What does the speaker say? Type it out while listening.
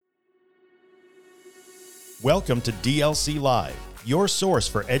Welcome to DLC Live, your source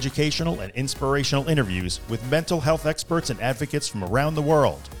for educational and inspirational interviews with mental health experts and advocates from around the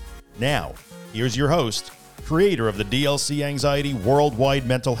world. Now, here's your host, creator of the DLC Anxiety worldwide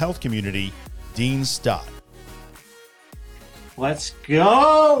mental health community, Dean Stott. Let's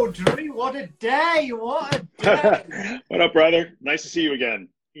go, Drew. What a day. What a day. What up, brother? Nice to see you again.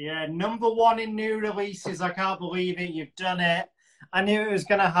 Yeah, #1 in new releases. I can't believe it. You've done it. I knew it was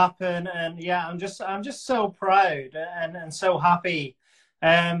going to happen, and yeah, I'm just so proud and so happy.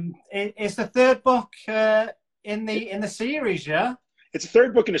 It's the third book in the series, yeah. It's the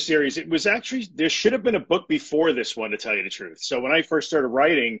third book in a series. It was actually, there should have been a book before this one, to tell you the truth. So when I first started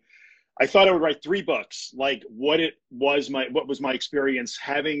writing, I thought I would write 3 books, like what was my experience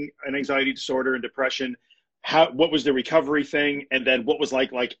having an anxiety disorder and depression, what was the recovery thing, and then what was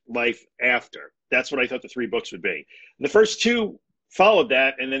like life after. That's what I thought the 3 books would be. The first 2 followed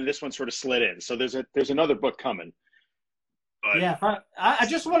that, and then this one sort of slid in. So there's another book coming. But yeah, I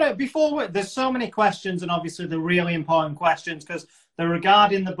just want to, there's so many questions, and obviously the really important questions, because they're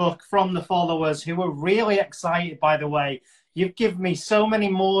regarding the book from the followers who are really excited, by the way. You've given me so many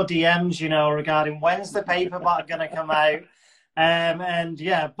more DMs, regarding when's the paperback going to come out. And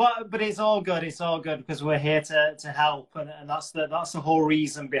yeah, but it's all good. It's all good because we're here to help, and that's the whole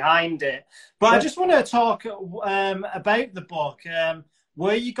reason behind it. But sure. I just want to talk about the book,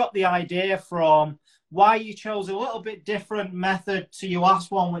 where you got the idea from, why you chose a little bit different method to your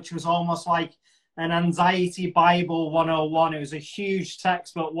last one, which was almost like an Anxiety Bible 101. It was a huge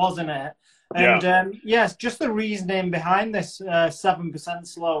textbook, wasn't it? And yes, just the reasoning behind this 7%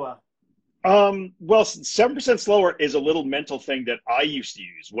 slower. Well, 7% slower is a little mental thing that I used to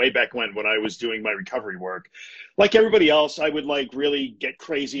use way back when I was doing my recovery work. Like everybody else, I would really get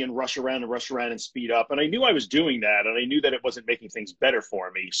crazy and rush around and speed up. And I knew I was doing that, and I knew that it wasn't making things better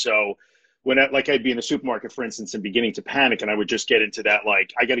for me. So when I'd be in the supermarket, for instance, and beginning to panic, and I would just get into that,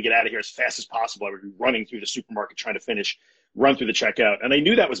 I got to get out of here as fast as possible. I would be running through the supermarket trying to run through the checkout. And I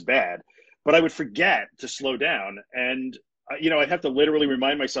knew that was bad, but I would forget to slow down. And I'd have to literally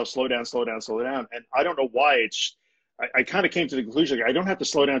remind myself, slow down, slow down, slow down. And I don't know why I kind of came to the conclusion, I don't have to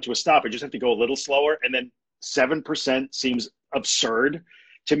slow down to a stop. I just have to go a little slower. And then 7% seems absurd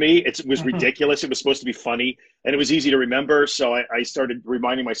to me. It was ridiculous. It was supposed to be funny, and it was easy to remember. So I started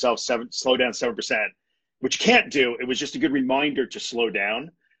reminding myself, slow down 7%, which you can't do. It was just a good reminder to slow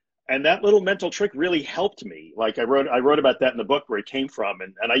down. And that little mental trick really helped me. I wrote about that in the book, where it came from,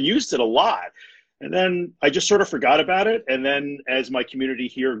 and I used it a lot. And then I just sort of forgot about it. And then as my community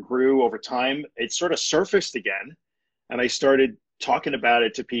here grew over time, it sort of surfaced again. And I started talking about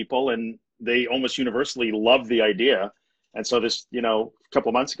it to people, and they almost universally loved the idea. And so this, a couple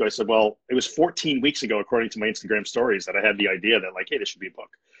of months ago, I said, well, it was 14 weeks ago, according to my Instagram stories, that I had the idea that hey, this should be a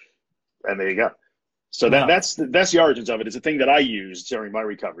book. And there you go. So that's the origins of it. It's a thing that I used during my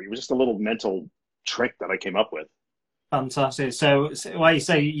recovery. It was just a little mental trick that I came up with. Fantastic. So why you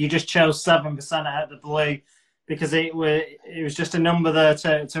say you just chose 7% out of the blue, because it was just a number there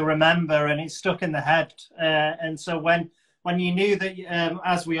to remember, and it's stuck in the head. And so when you knew that,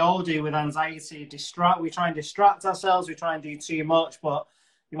 as we all do with anxiety, we try and distract ourselves, we try and do too much, but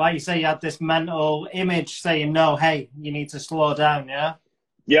like you say, you had this mental image saying, no, hey, you need to slow down, yeah?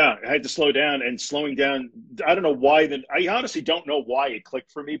 Yeah, I had to slow down, and slowing down, I don't know why. I honestly don't know why it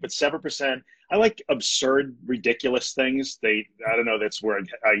clicked for me, but 7%, I like absurd, ridiculous things. I don't know, that's where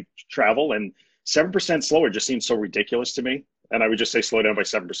I travel, and 7% slower just seems so ridiculous to me. And I would just say slow down by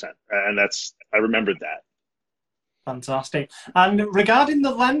 7%. And I remembered that. Fantastic. And regarding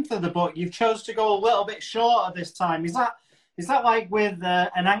the length of the book, you've chose to go a little bit shorter this time. Is that like with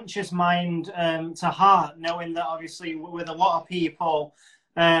an anxious mind to heart, knowing that obviously with a lot of people,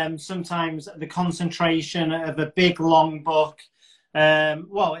 sometimes the concentration of a big long book,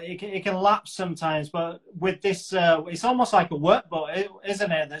 it can lapse sometimes, but with this, it's almost like a workbook,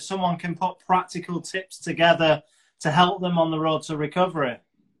 isn't it? That someone can put practical tips together to help them on the road to recovery.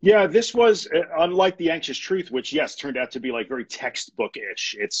 Yeah, this was unlike The Anxious Truth, which, yes, turned out to be very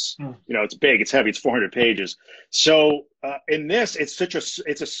textbook-ish. It's, it's big, it's heavy, it's 400 pages. So in this, it's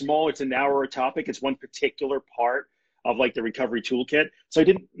an hour topic. It's one particular part of the recovery toolkit. So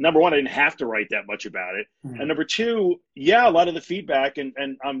number one, I didn't have to write that much about it. And number two, a lot of the feedback, and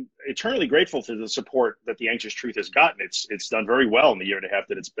I'm eternally grateful for the support that The Anxious Truth has gotten. It's done very well in the year and a half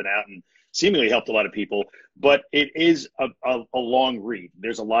that it's been out, and seemingly helped a lot of people, but it is a long read.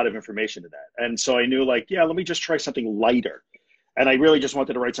 There's a lot of information to that. And so I knew let me just try something lighter. And I really just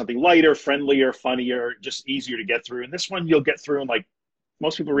wanted to write something lighter, friendlier, funnier, just easier to get through. And this one you'll get through in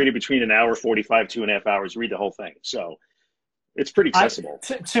most people read it between an hour, 45, 2.5 hours, read the whole thing. So It's pretty accessible.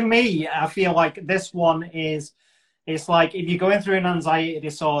 To me, I feel like this one is, it's like if you're going through an anxiety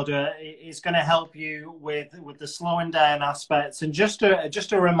disorder, it's going to help you with the slowing down aspects, and just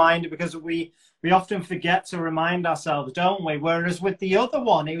a reminder, because we often forget to remind ourselves, don't we? Whereas with the other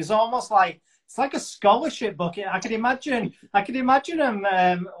one, it was almost like it's like a scholarship book. I could imagine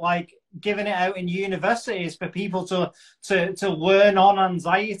them like giving it out in universities for people to learn on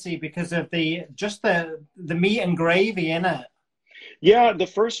anxiety because of the meat and gravy in it. Yeah, the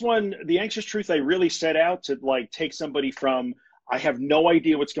first one, The Anxious Truth, I really set out to like take somebody from, I have no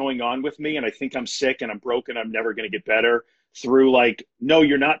idea what's going on with me and I think I'm sick and I'm broken, I'm never going to get better, through like, no,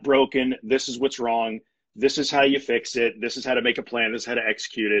 you're not broken. This is what's wrong. This is how you fix it. This is how to make a plan. This is how to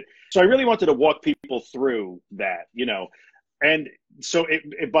execute it. So I really wanted to walk people through that, you know. And so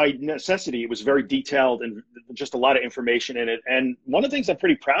by necessity, it was very detailed and just a lot of information in it. And one of the things I'm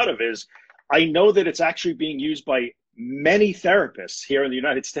pretty proud of is I know that it's actually being used by many therapists here in the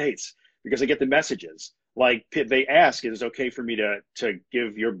United States, because I get the messages. Like they ask, is it okay for me to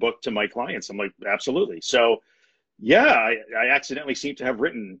give your book to my clients? I'm like, absolutely. So yeah, I accidentally seem to have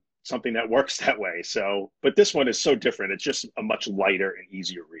written something that works that way. So, but this one is so different. It's just a much lighter and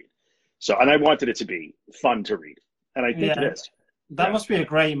easier read. So, and I wanted it to be fun to read. And I think it is. That must be a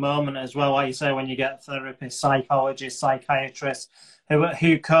great moment as well, like you say, when you get therapists, psychologists, psychiatrists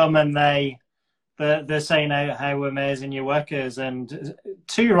who come and they're saying how amazing your work is. And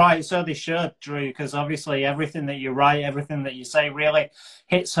too right, so they should, Drew, because obviously everything that you write, everything that you say really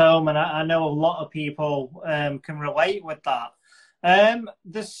hits home. And I know a lot of people can relate with that.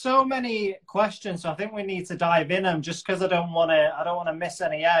 There's so many questions, so I think we need to dive in them, just because I don't want to miss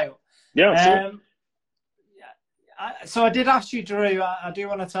any out. Yeah, sure. So I did ask you, Drew, I do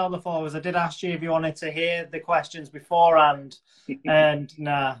want to tell the followers, I did ask you if you wanted to hear the questions beforehand, and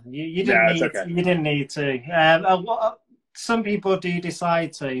nah, you didn't need to. Some people do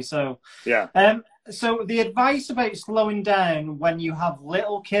decide to, so. Yeah. So the advice about slowing down when you have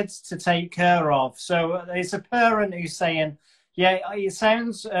little kids to take care of. So it's a parent who's saying, yeah, it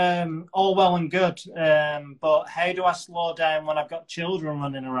sounds all well and good, but how do I slow down when I've got children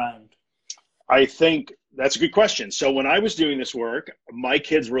running around? I think that's a good question. So when I was doing this work, my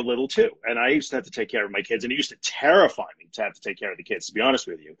kids were little too. And I used to have to take care of my kids. And it used to terrify me to have to take care of the kids, to be honest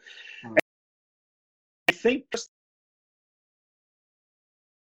with you. I think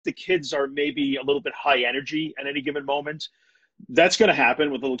the kids are maybe a little bit high energy at any given moment. That's going to happen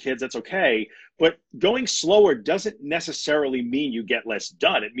with little kids. That's okay. But going slower doesn't necessarily mean you get less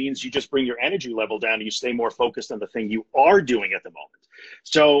done. It means you just bring your energy level down and you stay more focused on the thing you are doing at the moment.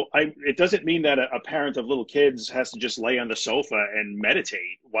 So it doesn't mean that a parent of little kids has to just lay on the sofa and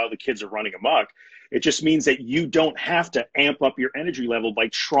meditate while the kids are running amok. It just means that you don't have to amp up your energy level by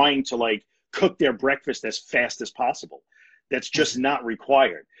trying to like cook their breakfast as fast as possible. That's just not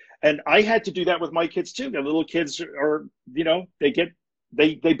required. And I had to do that with my kids too. The little kids are, you know,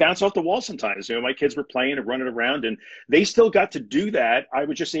 they bounce off the wall sometimes. You know, my kids were playing and running around and they still got to do that. I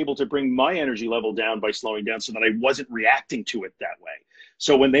was just able to bring my energy level down by slowing down so that I wasn't reacting to it that way.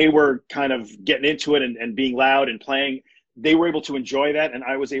 So when they were kind of getting into it and being loud and playing, they were able to enjoy that. And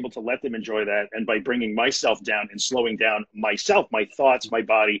I was able to let them enjoy that. And by bringing myself down and slowing down myself, my thoughts, my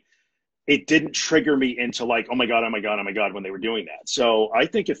body, it didn't trigger me into like, oh my God, oh my God, oh my God, when they were doing that. So I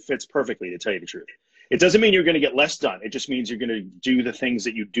think it fits perfectly, to tell you the truth. It doesn't mean you're going to get less done. It just means you're going to do the things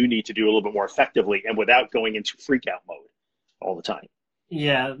that you do need to do a little bit more effectively and without going into freak out mode all the time.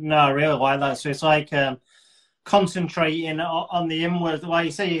 Yeah, no, I really like that. So it's like concentrating on the inward. Like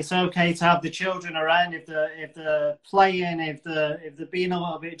you say, it's okay to have the children around if they're playing, if they're being a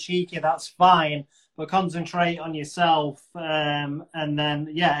little bit cheeky, that's fine. But concentrate on yourself, and then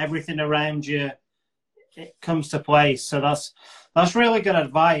yeah, everything around you, it comes to place. So that's really good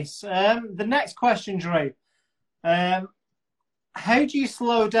advice. The next question, Drew, how do you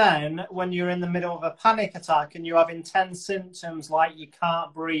slow down when you're in the middle of a panic attack and you have intense symptoms like you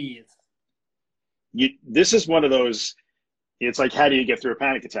can't breathe? This is one of those. It's like, how do you get through a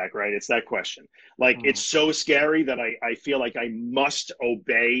panic attack, right? It's that question. Like, it's so scary that I feel like I must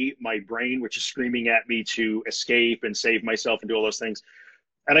obey my brain, which is screaming at me to escape and save myself and do all those things.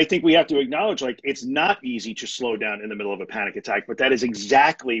 And I think we have to acknowledge, like, it's not easy to slow down in the middle of a panic attack, but that is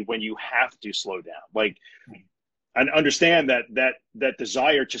exactly when you have to slow down. Like, and understand that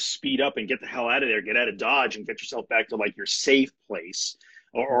desire to speed up and get the hell out of there, get out of Dodge and get yourself back to like your safe place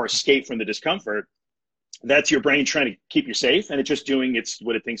or escape from the discomfort. That's your brain trying to keep you safe, and it's just doing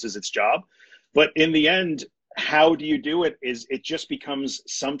what it thinks is its job. But in the end, how do you do it is it just becomes,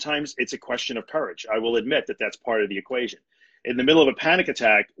 sometimes it's a question of courage. I will admit that that's part of the equation. In the middle of a panic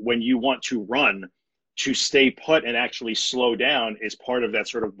attack, when you want to run, to stay put and actually slow down is part of that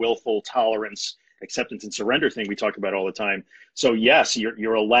sort of willful tolerance, acceptance, and surrender thing we talk about all the time. So yes,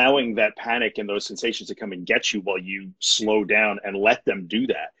 you're allowing that panic and those sensations to come and get you while you slow down and let them do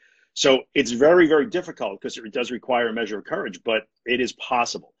that. So it's very, very difficult because it does require a measure of courage, but it is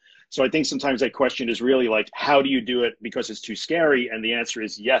possible. So I think sometimes that question is really like, how do you do it because it's too scary? And the answer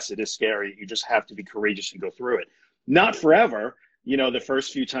is yes, it is scary. You just have to be courageous and go through it. Not forever. You know, the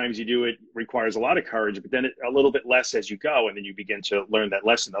first few times you do it requires a lot of courage, but then a little bit less as you go. And then you begin to learn that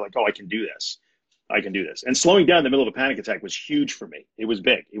lesson. They're like, oh, I can do this. I can do this. And slowing down in the middle of a panic attack was huge for me. It was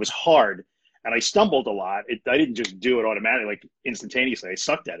big. It was hard. And I stumbled a lot. I didn't just do it automatically, like instantaneously. I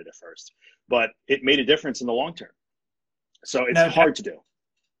sucked at it at first, but it made a difference in the long term. So it's hard to do.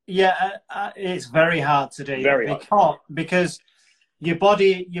 Yeah, it's very hard to do. Very hard. Because your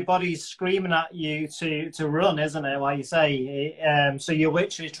body's screaming at you to run, isn't it? Like you say. So you're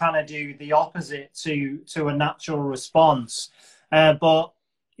literally trying to do the opposite to a natural response. But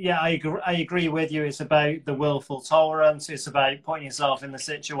yeah, I agree with you. It's about the willful tolerance. It's about putting yourself in the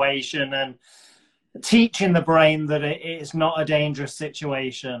situation and teaching the brain that it's not a dangerous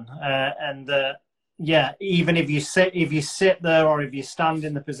situation, and that even if you sit there or if you stand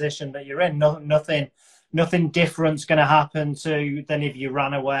in the position that you're in, nothing different's going to happen than if you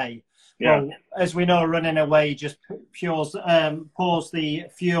ran away. Yeah. Well, as we know, running away just pours the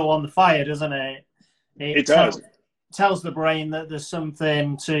fuel on the fire, doesn't it? It does. Tells the brain that there's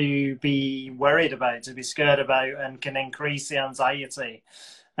something to be worried about, to be scared about, and can increase the anxiety.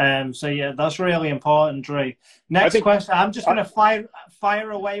 So yeah, that's really important, Drew. Next question. I'm just going to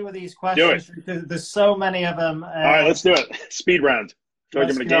fire away with these questions because there's so many of them. All right, let's do it. Speed round. Feel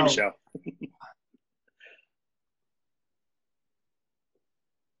like I'm in a game show.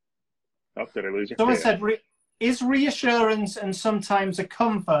 Oh, did I lose you? Someone said, is reassurance and sometimes a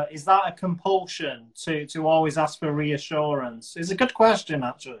comfort, is that a compulsion to always ask for reassurance? It's a good question,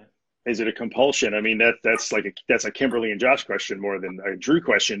 actually. Is it a compulsion? I mean, that's a Kimberly and Josh question more than a Drew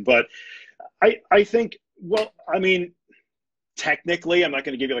question. But I think, well, I mean, technically, I'm not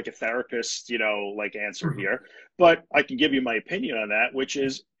going to give you like a therapist, answer here, but I can give you my opinion on that, which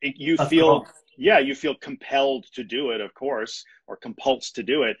is you feel compelled to do it, of course, or compulsed to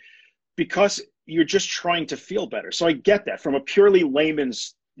do it because you're just trying to feel better. So I get that from a purely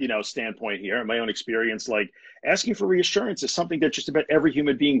layman's, standpoint here, in my own experience, like asking for reassurance is something that just about every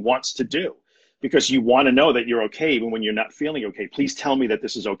human being wants to do because you want to know that you're okay even when you're not feeling okay. Please tell me that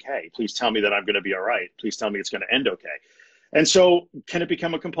this is okay. Please tell me that I'm going to be all right. Please tell me it's going to end okay. And so can it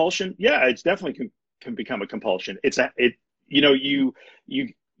become a compulsion? Yeah, it's definitely can become a compulsion.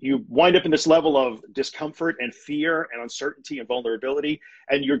 You wind up in this level of discomfort and fear and uncertainty and vulnerability,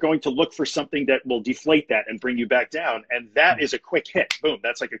 and you're going to look for something that will deflate that and bring you back down. And that is a quick hit. Boom.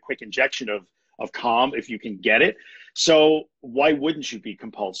 That's like a quick injection of calm if you can get it. So why wouldn't you be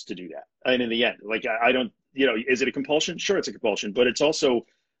compulsed to do that? And in the end, like I don't, is it a compulsion? Sure, it's a compulsion, but it's also,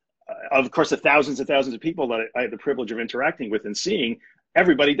 of course, the thousands and thousands of people that I have the privilege of interacting with and seeing,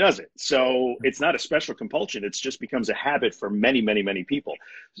 everybody does it. So it's not a special compulsion. It just becomes a habit for many, many, many people.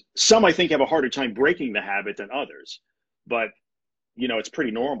 Some, I think, have a harder time breaking the habit than others, but it's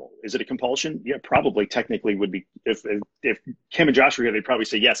pretty normal. Is it a compulsion? Yeah, probably technically would be. If Kim and Josh were here, they'd probably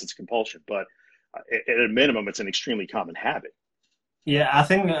say, yes, it's a compulsion, but at a minimum, it's an extremely common habit. Yeah, I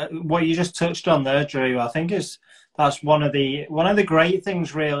think what you just touched on there, Drew, I think that's one of the great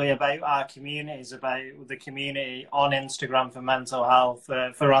things really about our communities, about the community on Instagram for mental health,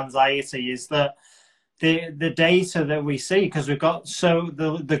 for anxiety, is that the data that we see, because we've got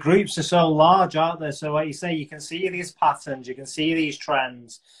the groups are so large, aren't they? So like you say, you can see these patterns, you can see these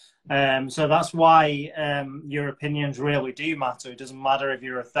trends. So that's why your opinions really do matter. It doesn't matter if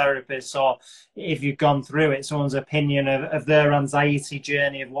you're a therapist or if you've gone through it. Someone's opinion of their anxiety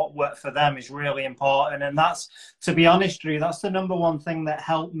journey, of what worked for them, is really important. And that's, to be honest, Drew, that's the number one thing that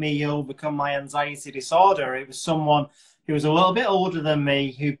helped me overcome my anxiety disorder. It was someone who was a little bit older than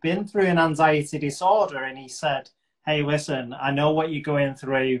me who'd been through an anxiety disorder, and he said, hey, listen, I know what you're going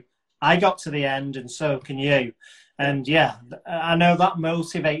through. I got to the end, and so can you. And yeah, I know that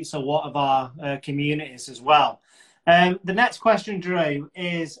motivates a lot of our communities as well. The next question, Drew,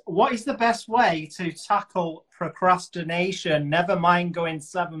 is what is the best way to tackle procrastination? Never mind going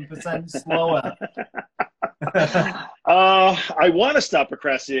 7% slower. I want to stop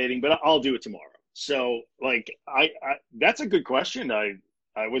procrastinating, but I'll do it tomorrow. So like, that's a good question.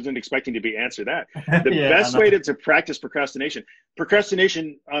 I wasn't expecting to be answered that. The best way to practice procrastination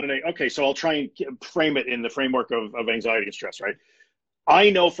on okay, so I'll try and frame it in the framework of anxiety and stress, right? I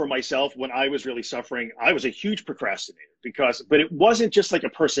know for myself, when I was really suffering, I was a huge procrastinator but it wasn't just like a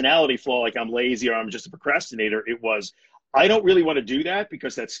personality flaw, like I'm lazy or I'm just a procrastinator. It was, I don't really want to do that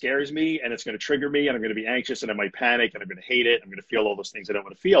because that scares me and it's going to trigger me and I'm going to be anxious and I might panic and I'm going to hate it. I'm going to feel all those things I don't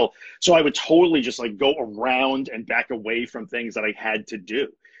want to feel. So I would totally just like go around and back away from things that I had to do.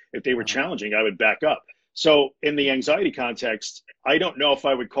 If they were challenging, I would back up. So in the anxiety context, I don't know if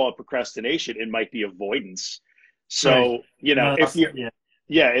I would call it procrastination. It might be avoidance. So, Right. you know, No, if you, yeah.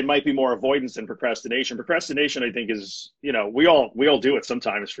 yeah, it might be more avoidance than procrastination. Procrastination, I think, is, you know, we all do it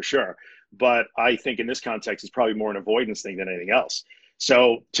sometimes for sure. But I think in this context, it's probably more an avoidance thing than anything else.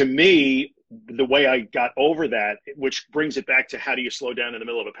 So to me, the way I got over that, which brings it back to how do you slow down in the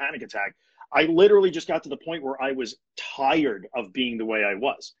middle of a panic attack? I literally just got to the point where I was tired of being the way I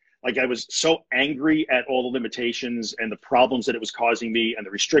was. Like I was so angry at all the limitations and the problems that it was causing me and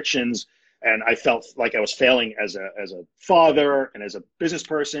the restrictions, and I felt like I was failing as a father and as a business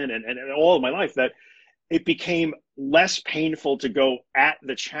person and all of my life, that it became less painful to go at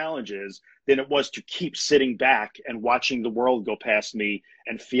the challenges than it was to keep sitting back and watching the world go past me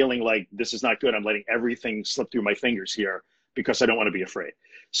and feeling like this is not good. I'm letting everything slip through my fingers here because I don't want to be afraid.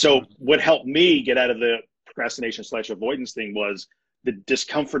 So what helped me get out of the procrastination / avoidance thing was the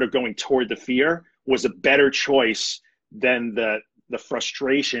discomfort of going toward the fear was a better choice than the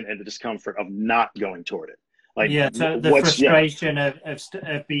frustration and the discomfort of not going toward it. Like, Yeah, so the frustration of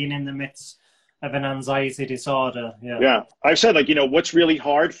being in the midst of an anxiety disorder. Yeah. Yeah. I've said, like, you know, what's really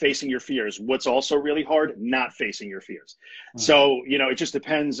hard? Facing your fears. What's also really hard? Not facing your fears. So, you know, it just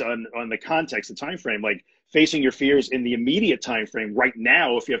depends on the context, the time frame. Like facing your fears in the immediate time frame right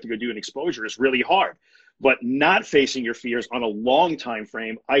now, if you have to go do an exposure, is really hard. But not facing your fears on a long time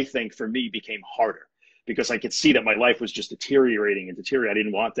frame, I think for me became harder because I could see that my life was just deteriorating and deteriorating. I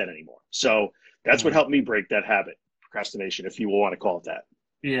didn't want that anymore. So that's what helped me break that habit, procrastination, if you will want to call it that.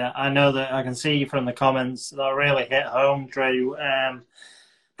 Yeah, I know that. I can see from the comments that really hit home, Drew.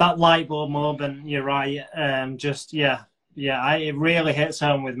 That light bulb moment, you're right. It really hits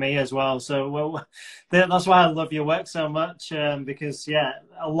home with me as well. So that's why I love your work so much, because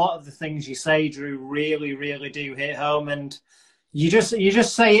a lot of the things you say, Drew, really, really do hit home, and you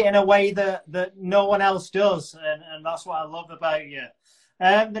just say it in a way that no one else does, and that's what I love about you.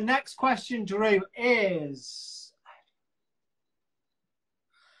 The next question, Drew, is: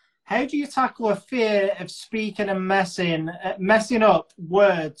 how do you tackle a fear of speaking and messing up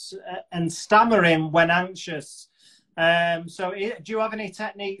words and stammering when anxious? So do you have any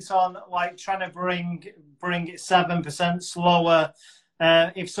techniques on like trying to bring it 7% slower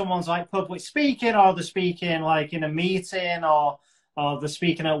if someone's like public speaking, or they're speaking like in a meeting, or they're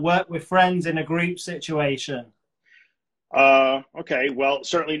speaking at work with friends in a group situation? Okay. Well,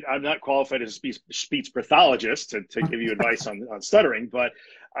 certainly I'm not qualified as a speech pathologist to give you advice on stuttering, but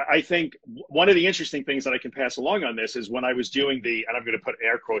I think one of the interesting things that I can pass along on this is when I was doing and I'm going to put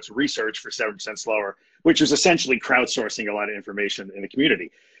air quotes, research for 7% slower, which is essentially crowdsourcing a lot of information in the community.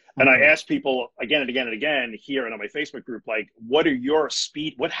 And I asked people again and again and again here and on my Facebook group, like, what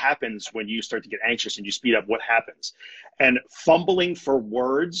happens when you start to get anxious and you speed up? What happens? And fumbling for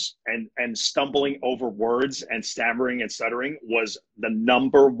words and stumbling over words and stammering and stuttering was the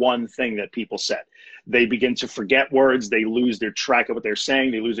number one thing that people said. They begin to forget words. They lose their track of what they're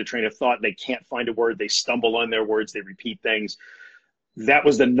saying. They lose their train of thought. They can't find a word. They stumble on their words. They repeat things. That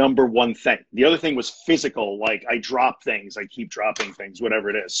was the number one thing. The other thing was physical. Like I drop things, I keep dropping things, whatever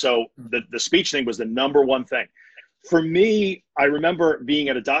it is. So the speech thing was the number one thing. For me, I remember being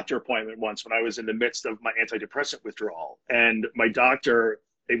at a doctor appointment once when I was in the midst of my antidepressant withdrawal. And my doctor,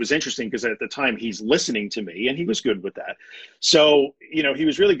 it was interesting because at the time he's listening to me and he was good with that. So, you know, he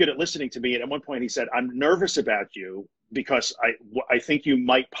was really good at listening to me. And at one point he said, I'm nervous about you because I think you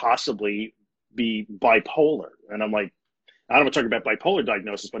might possibly be bipolar. And I'm like, I don't want to talk about bipolar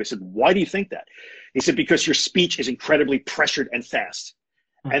diagnosis, but I said, why do you think that? He said, because your speech is incredibly pressured and fast.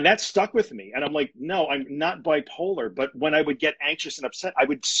 And that stuck with me. And I'm like, no, I'm not bipolar. But when I would get anxious and upset, I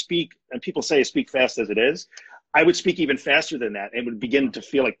would speak, and people say I speak fast as it is. I would speak even faster than that and would begin to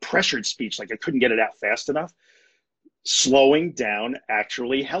feel like pressured speech, like I couldn't get it out fast enough. Slowing down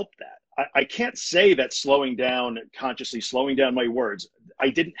actually helped that. I can't say that consciously slowing down my words. I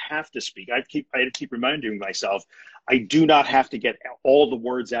didn't have to speak. I had to keep reminding myself, I do not have to get all the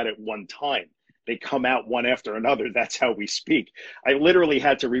words out at one time. They come out one after another. That's how we speak. I literally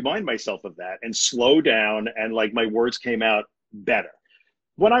had to remind myself of that and slow down, and like my words came out better.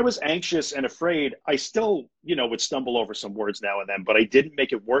 When I was anxious and afraid, I still, would stumble over some words now and then, but I didn't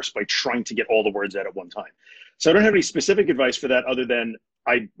make it worse by trying to get all the words out at one time. So I don't have any specific advice for that other than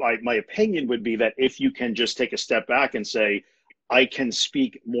my opinion would be that if you can just take a step back and say, I can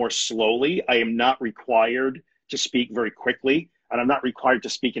speak more slowly. I am not required to speak very quickly, and I'm not required to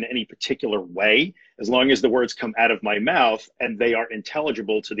speak in any particular way. As long as the words come out of my mouth and they are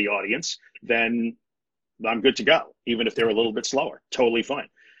intelligible to the audience, then I'm good to go, even if they're a little bit slower. Totally fine.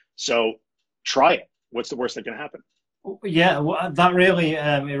 So try it. What's the worst that can happen? Yeah, well, that really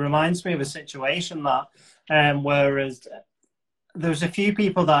it reminds me of a situation that whereas there was a few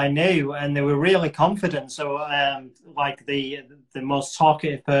people that I knew and they were really confident. So like the most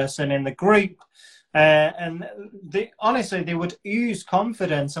talkative person in the group, and honestly they would ooze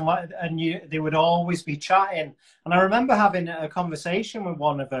confidence and they would always be chatting. And I remember having a conversation with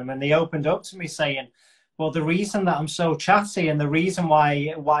one of them, and they opened up to me saying, well, the reason that I'm so chatty and the reason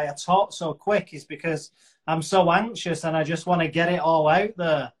why I talk so quick is because I'm so anxious and I just want to get it all out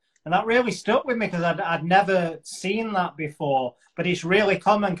there. And that really stuck with me because I'd never seen that before. But it's really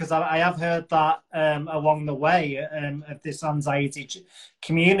common because I have heard that along the way of this anxiety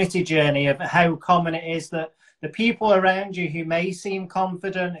community journey, of how common it is that the people around you who may seem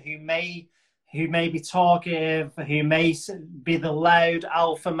confident, who may be talkative, who may be the loud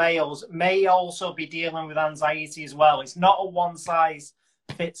alpha males, may also be dealing with anxiety as well. It's not a one size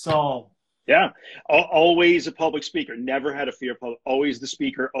fits all. Yeah, always a public speaker. Never had a fear of public. Always the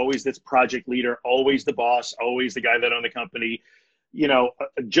speaker, always the project leader, always the boss, always the guy that owned the company. You know,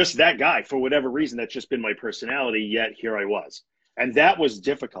 just that guy. For whatever reason, that's just been my personality, yet here I was. And that was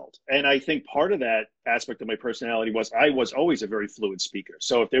difficult. And I think part of that aspect of my personality was I was always a very fluid speaker.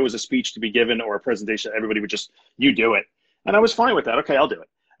 So if there was a speech to be given or a presentation, everybody would just, you do it. And I was fine with that. Okay, I'll do it.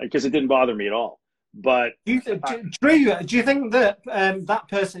 Because it didn't bother me at all. But Drew, do you think that that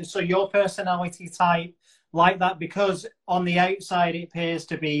person, so your personality type like that, because on the outside it appears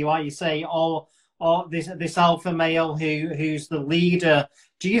to be, like you say, or this alpha male who's the leader,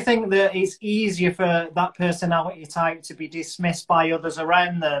 do you think that it's easier for that personality type to be dismissed by others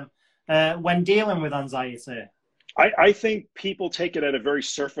around them when dealing with anxiety? I think people take it at a very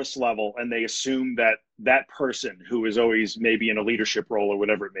surface level and they assume that that person who is always maybe in a leadership role or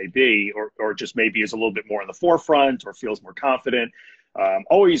whatever it may be, or just maybe is a little bit more in the forefront or feels more confident,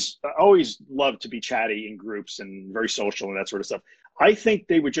 always love to be chatty in groups and very social and that sort of stuff. I think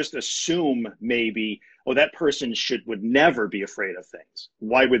they would just assume maybe, oh, that person would never be afraid of things.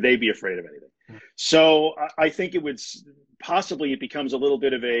 Why would they be afraid of anything? So I think it becomes a little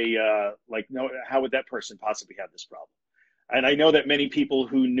bit of a, no, how would that person possibly have this problem? And I know that many people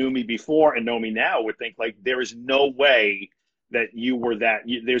who knew me before and know me now would think like, there is no way that you were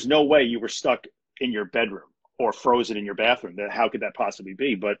there's no way you were stuck in your bedroom or frozen in your bathroom. How could that possibly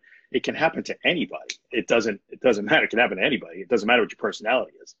be? But it can happen to anybody. It doesn't matter. It can happen to anybody. It doesn't matter what your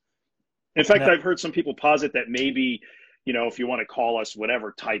personality is. In fact, I've heard some people posit that maybe, you know, if you want to call us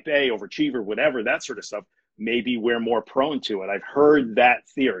whatever, type A, overachiever, whatever, that sort of stuff, maybe we're more prone to it. I've heard that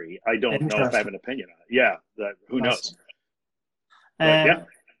theory. I don't know if I have an opinion on it. Yeah, who knows?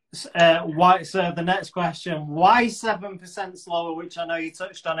 Why? So the next question: why 7% slower, which I know you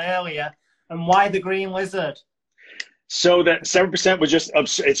touched on earlier, and why the green lizard? So that 7%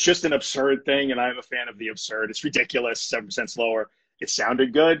 was it's just an absurd thing, and I'm a fan of the absurd. It's ridiculous. 7% slower. It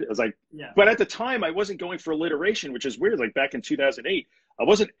sounded good. I was like, yeah. But at the time, I wasn't going for alliteration, which is weird. Like back in 2008, I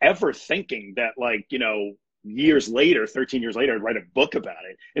wasn't ever thinking that, like, you know, years later, 13 years later, I'd write a book about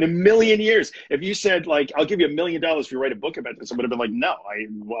it. In a million years, if you said, like, I'll give you $1 million if you write a book about this, I would have been like, no,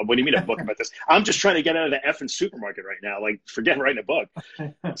 what do you mean a book about this? I'm just trying to get out of the effing supermarket right now. Like, forget writing a book.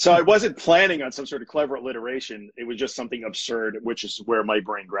 So I wasn't planning on some sort of clever alliteration. It was just something absurd, which is where my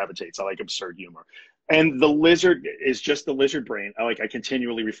brain gravitates. I like absurd humor. And the lizard is just the lizard brain. I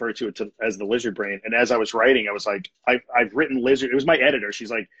continually refer to it as the lizard brain. And as I was writing, I was like, I've written lizard. It was my editor.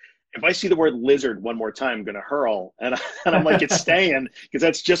 She's like, if I see the word lizard one more time, I'm going to hurl. And I'm like, it's staying, because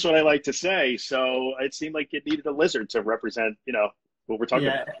that's just what I like to say. So it seemed like it needed a lizard to represent, you know, what we're talking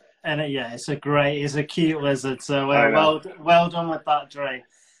about. And it's a cute lizard. So well done with that, Dre.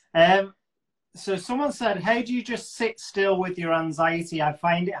 So someone said, how do you just sit still with your anxiety? I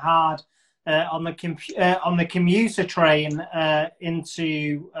find it hard on the commuter train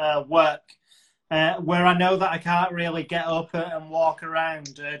into work. Where I know that I can't really get up and walk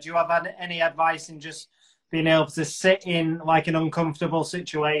around. Do you have any advice in just being able to sit in like an uncomfortable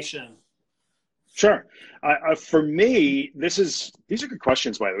situation? Sure. For me, these are good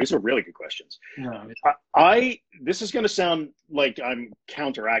questions, by the way. These are really good questions. No. This is going to sound like I'm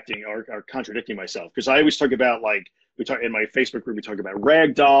counteracting or contradicting myself, because I always talk about, like, in my Facebook group, we talk about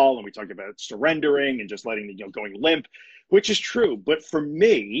ragdoll and we talk about surrendering and just letting, you know, going limp, which is true. But for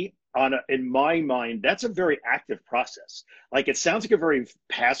me, in my mind, that's a very active process. Like, it sounds like a very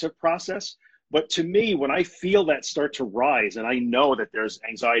passive process, But to me, when I feel that start to rise and I know that there's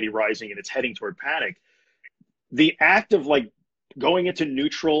anxiety rising and it's heading toward panic, the act of like going into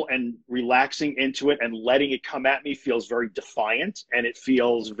neutral and relaxing into it and letting it come at me feels very defiant, and it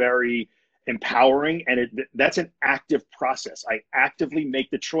feels very empowering. And that's an active process. I actively make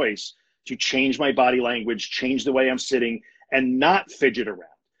the choice to change my body language, change the way I'm sitting, and not fidget around.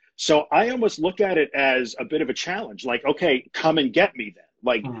 So I almost look at it as a bit of a challenge. Like, okay, come and get me then.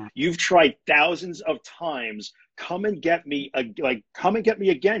 Like, you've tried thousands of times. Come and get me. Come and get me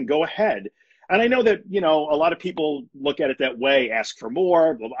again. Go ahead. And I know that, you know, a lot of people look at it that way, ask for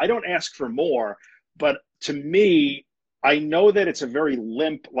more. Well, I don't ask for more, but to me, I know that it's a very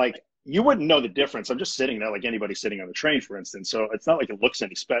limp, like, you wouldn't know the difference. I'm just sitting there like anybody sitting on the train, for instance. So it's not like it looks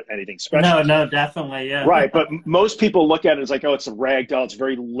anything special. No, definitely, yeah. Right, but most people look at it as like, oh, it's a rag doll. It's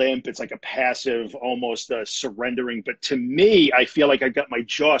very limp. It's like a passive, almost surrendering. But to me, I feel like I got my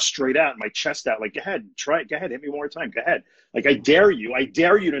jaw straight out and my chest out. Like, go ahead, try it. Go ahead, hit me one more time. Go ahead. Like, I dare you. I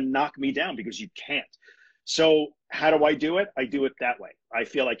dare you to knock me down because you can't. So how do I do it? I do it that way. I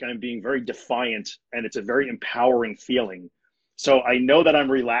feel like I'm being very defiant, and it's a very empowering feeling. So I know that I'm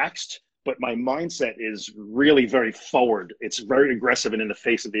relaxed, but my mindset is really very forward. It's very aggressive and in the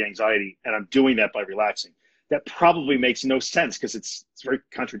face of the anxiety, and I'm doing that by relaxing. That probably makes no sense because it's very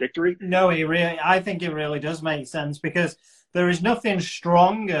contradictory. No, I think it really does make sense, because there is nothing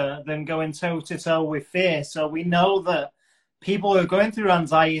stronger than going toe-to-toe with fear. So we know that people who are going through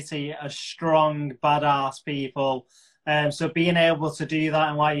anxiety are strong, badass people. So being able to do that,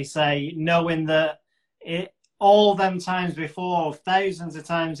 and like you say, knowing that all them times before, thousands of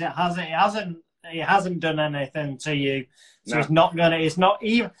times, it hasn't done anything to you. So no. It's not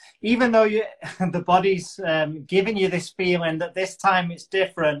even though the body's giving you this feeling that this time it's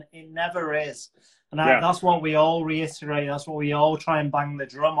different, it never is. And that's what we all reiterate. That's what we all try and bang the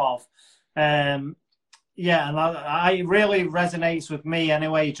drum of. And I really resonates with me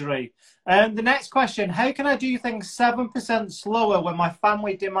anyway, Drew. The next question: how can I do things 7% slower when my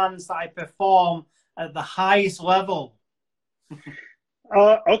family demands that I perform at the highest level?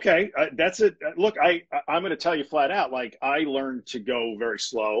 Okay, that's it. Look, I'm going to tell you flat out, like, I learned to go very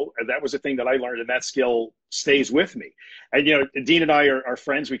slow, and that was a thing that I learned, and that skill stays with me. And, you know, Dean and I are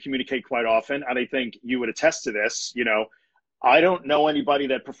friends. We communicate quite often, and I think you would attest to this. You know, I don't know anybody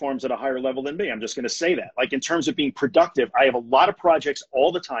that performs at a higher level than me. I'm just going to say that. Like, in terms of being productive, I have a lot of projects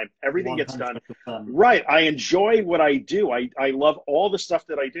all the time. Everything 100%. Gets done. Right. I enjoy what I do. I love all the stuff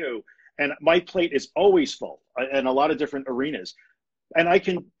that I do. And my plate is always full in a lot of different arenas. And I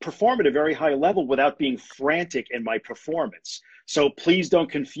can perform at a very high level without being frantic in my performance. So please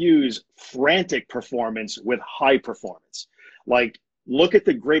don't confuse frantic performance with high performance. Like, look at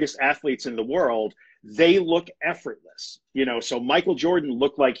the greatest athletes in the world. They look effortless. You know, so Michael Jordan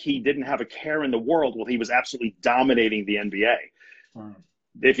looked like he didn't have a care in the world while he was absolutely dominating the NBA. Wow.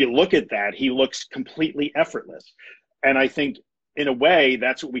 If you look at that, he looks completely effortless. And I think, in a way,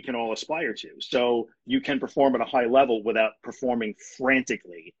 that's what we can all aspire to. So you can perform at a high level without performing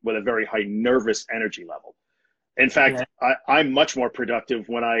frantically with a very high nervous energy level. In fact, I'm much more productive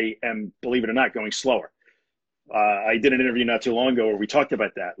when I am, believe it or not, going slower. I did an interview not too long ago where we talked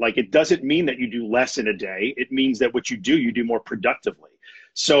about that. Like, it doesn't mean that you do less in a day. It means that what you do more productively.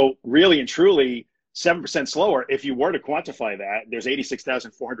 So really and truly, 7% slower, if you were to quantify that, there's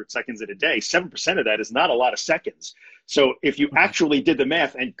 86,400 seconds in a day. 7% of that is not a lot of seconds. So if you actually did the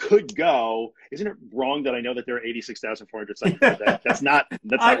math and could go, isn't it wrong that I know that there are 86,400 seconds in a day? That's not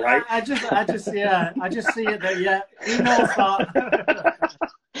right. I just see it that, who knows that?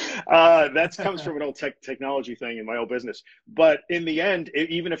 That comes from an old technology thing in my old business. But in the end,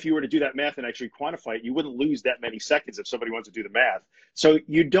 even if you were to do that math and actually quantify it, you wouldn't lose that many seconds if somebody wants to do the math. So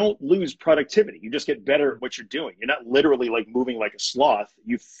you don't lose productivity. You just get better at what you're doing. You're not literally like moving like a sloth.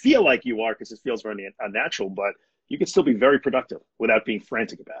 You feel like you are because it feels very unnatural, but you can still be very productive without being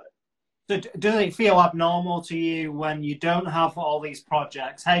frantic about it. So does it feel abnormal to you when you don't have all these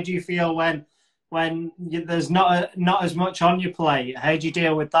projects? How do you feel when there's not as much on your plate? How do you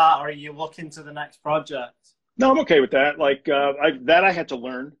deal with that? Or are you looking to the next project? No, I'm okay with that. Like, I had to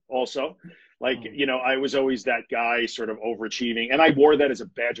learn also. Like, you know, I was always that guy sort of overachieving, and I wore that as a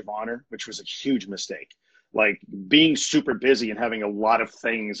badge of honor, which was a huge mistake. Like, being super busy and having a lot of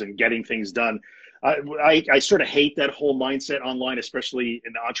things and getting things done. I sort of hate that whole mindset online, especially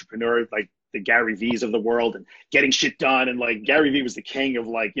in the entrepreneur, like the Gary V's of the world, and getting shit done. And like, Gary Vee was the king of,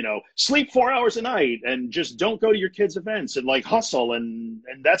 like, you know, sleep 4 hours a night and just don't go to your kids' events and like hustle. And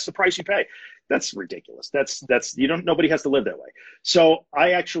that's the price you pay. That's ridiculous. Nobody has to live that way. So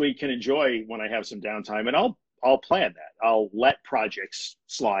I actually can enjoy when I have some downtime, and I'll plan that. I'll let projects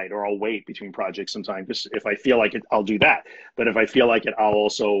slide, or I'll wait between projects sometimes. If I feel like it, I'll do that. But if I feel like it, I'll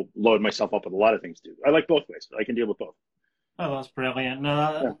also load myself up with a lot of things to do. I like both ways. I can deal with both. Oh, that's brilliant.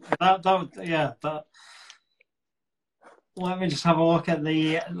 No, that. Let me just have a look at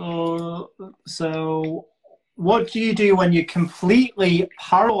the. So, what do you do when you're completely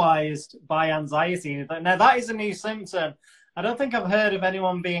paralyzed by anxiety? Now, that is a new symptom. I don't think I've heard of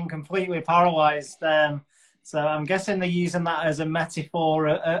anyone being completely paralyzed. So I'm guessing they're using that as a metaphor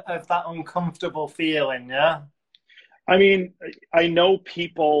of that uncomfortable feeling, yeah? I mean, I know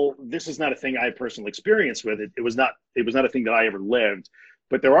people, this is not a thing I have personal experience with. It was not a thing that I ever lived.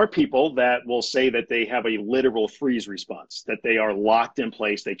 But there are people that will say that they have a literal freeze response, that they are locked in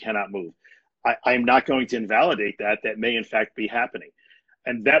place, they cannot move. I'm not going to invalidate that. That may in fact be happening.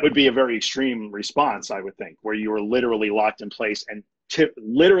 And that would be a very extreme response, I would think, where you are literally locked in place and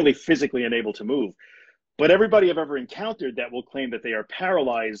literally physically unable to move. But everybody I've ever encountered that will claim that they are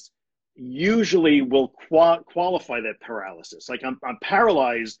paralyzed usually will qualify that paralysis. Like, I'm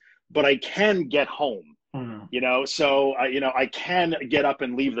paralyzed, but I can get home, so I can get up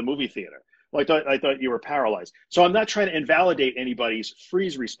and leave the movie theater. Well, I thought you were paralyzed. So I'm not trying to invalidate anybody's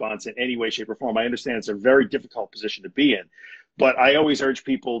freeze response in any way, shape, or form. I understand it's a very difficult position to be in. But I always urge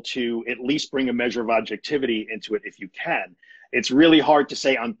people to at least bring a measure of objectivity into it if you can. It's really hard to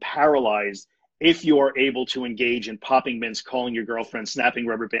say I'm paralyzed if you are able to engage in popping mints, calling your girlfriend, snapping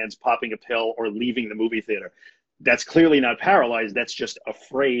rubber bands, popping a pill, or leaving the movie theater. That's clearly not paralyzed. That's just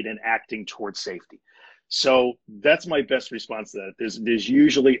afraid and acting towards safety. So that's my best response to that. There's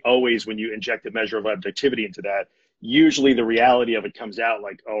usually always, when you inject a measure of objectivity into that, usually the reality of it comes out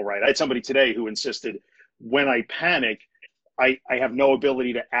like, oh, right. I had somebody today who insisted when I panic, I have no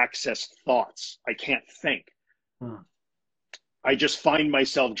ability to access thoughts. I can't think. I just find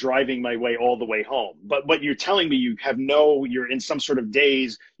myself driving my way all the way home. But what you're telling me, you're in some sort of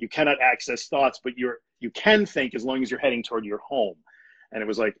daze, you cannot access thoughts, but you can think as long as you're heading toward your home. And it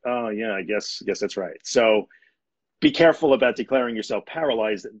was like, oh yeah, I guess that's right. So be careful about declaring yourself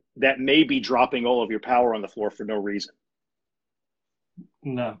paralyzed. That may be dropping all of your power on the floor for no reason.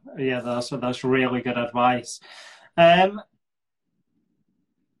 No, yeah, that's really good advice.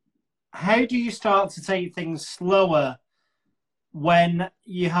 How do you start to take things slower when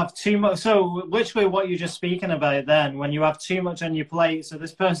you have too much? So literally what you're just speaking about then, when you have too much on your plate, so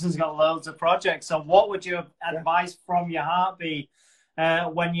this person's got loads of projects. So what would your advice from your heart be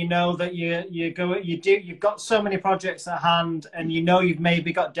when you know that you've got so many projects at hand, and you know you've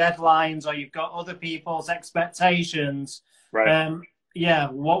maybe got deadlines or you've got other people's expectations? Right.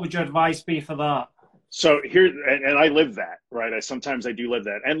 What would your advice be for that? So here, and I live that, right? Sometimes I do live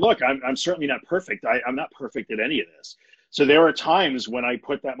that. And look, I'm certainly not perfect. I'm not perfect at any of this. So there are times when I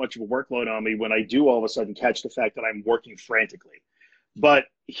put that much of a workload on me, when I do all of a sudden catch the fact that I'm working frantically. But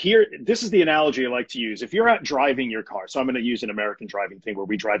here, this is the analogy I like to use. If you're out driving your car, so I'm going to use an American driving thing where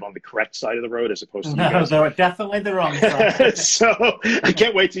we drive on the correct side of the road as opposed to you guys. No, definitely the wrong side. So I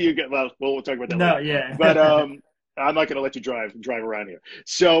can't wait till you get, well, we'll talk about that later. Yeah. But I'm not going to let you drive around here.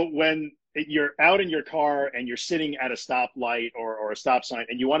 So when you're out in your car and you're sitting at a stoplight or a stop sign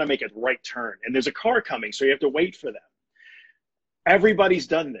and you want to make a right turn and there's a car coming, so you have to wait for them. Everybody's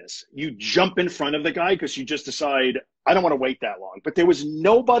done this. You jump in front of the guy because you just decide, I don't want to wait that long. But there was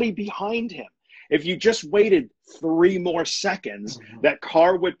nobody behind him. If you just waited 3 more seconds, that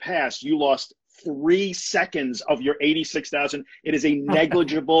car would pass. You lost 3 seconds of your 86,000. It is a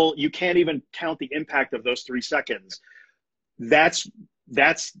negligible, you can't even count the impact of those 3 seconds. That's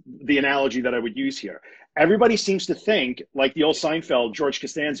the analogy that I would use here. Everybody seems to think, like the old Seinfeld, George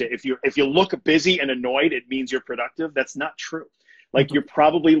Costanza, if you look busy and annoyed, it means you're productive. That's not true. Like, you're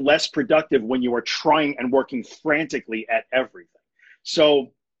probably less productive when you are trying and working frantically at everything.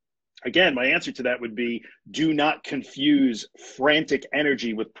 So again, my answer to that would be, do not confuse frantic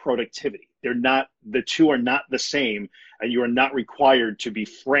energy with productivity. The two are not the same, and you are not required to be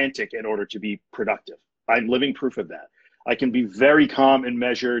frantic in order to be productive. I'm living proof of that. I can be very calm and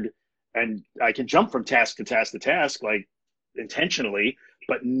measured, and I can jump from task to task to task, like intentionally,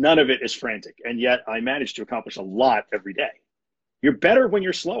 but none of it is frantic. And yet I manage to accomplish a lot every day. You're better when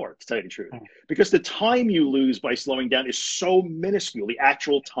you're slower, to tell you the truth, because the time you lose by slowing down is so minuscule. The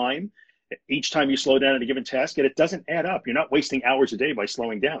actual time, each time you slow down at a given task, and it doesn't add up. You're not wasting hours a day by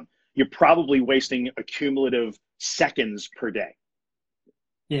slowing down. You're probably wasting a cumulative seconds per day.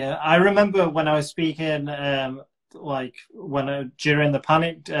 Yeah, I remember when I was speaking, during the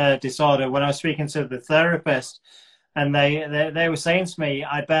panic disorder, when I was speaking to the therapist, and they were saying to me,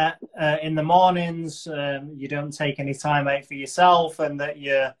 I bet in the mornings you don't take any time out for yourself, and that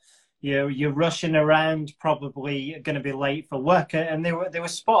you're rushing around, probably going to be late for work, and they were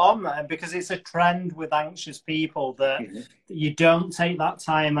spot on there, because it's a trend with anxious people that Mhm. you don't take that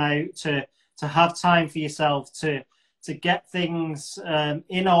time out to have time for yourself to get things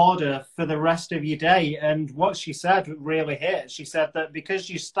in order for the rest of your day. And what she said really hit. She said that because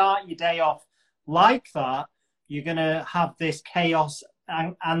you start your day off like that, you're going to have this chaos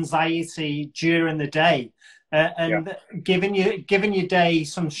and anxiety during the day. Yeah. And giving your day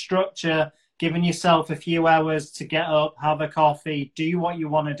some structure, giving yourself a few hours to get up, have a coffee, do what you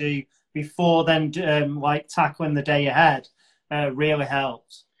want to do before then, like tackling the day ahead, really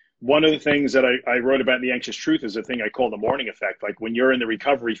helps. One of the things that I wrote about in The Anxious Truth is a thing I call the morning effect. Like when you're in the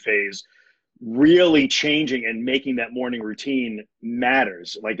recovery phase, really changing and making that morning routine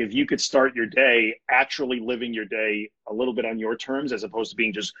matters. Like if you could start your day actually living your day a little bit on your terms, as opposed to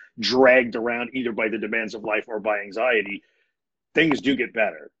being just dragged around either by the demands of life or by anxiety, things do get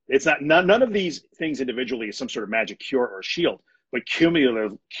better. It's none of these things individually is some sort of magic cure or shield, but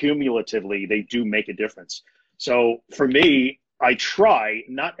cumulatively, they do make a difference. So for me, I try,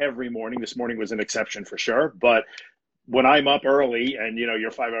 not every morning. This morning was an exception for sure, but when I'm up early and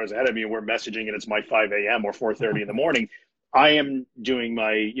you're 5 hours ahead of me and we're messaging and it's my 5 a.m. or 4:30 in the morning, I am doing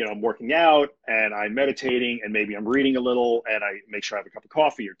my, I'm working out and I'm meditating and maybe I'm reading a little and I make sure I have a cup of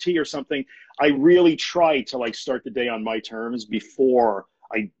coffee or tea or something. I really try to like start the day on my terms before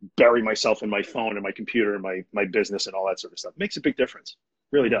I bury myself in my phone and my computer and my business and all that sort of stuff. It makes a big difference.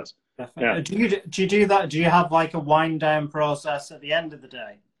 It really does. Definitely. Yeah. Do you do that? Do you have like a wind down process at the end of the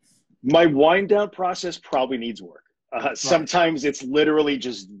day? My wind down process probably needs work. Right. Sometimes it's literally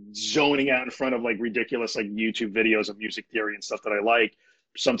just zoning out in front of like ridiculous like YouTube videos of music theory and stuff that I like.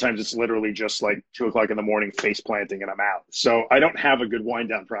 Sometimes it's literally just like 2 o'clock in the morning, face planting, and I'm out. So I don't have a good wind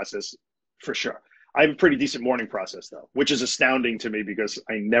down process for sure. I have a pretty decent morning process though, which is astounding to me because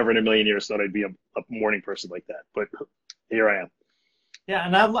I never in a million years thought I'd be a morning person like that. But here I am. Yeah,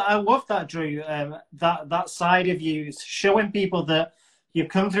 and I love that, Drew. That side of you, showing people that you've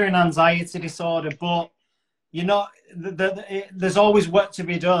come through an anxiety disorder, but you're not. There's always work to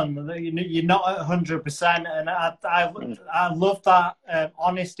be done. You're not at 100%, and I love that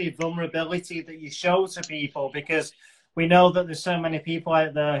honesty, vulnerability that you show to people, because we know that there's so many people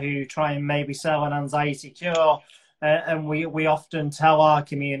out there who try and maybe sell an anxiety cure. And we often tell our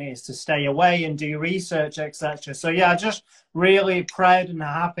communities to stay away and do research, etc. So yeah, just really proud and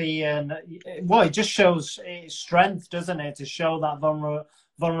happy, and well, it just shows strength, doesn't it, to show that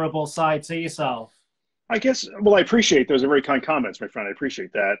vulnerable side to yourself. I guess. Well, I appreciate those are very kind comments, my friend. I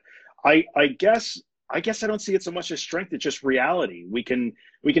appreciate that. I guess I don't see it so much as strength. It's just reality. We can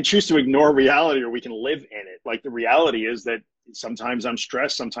choose to ignore reality or we can live in it. Like the reality is that sometimes I'm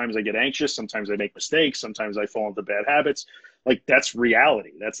stressed, sometimes I get anxious, sometimes I make mistakes, sometimes I fall into bad habits. Like that's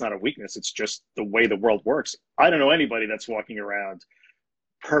reality. That's not a weakness. It's just the way the world works. I don't know anybody that's walking around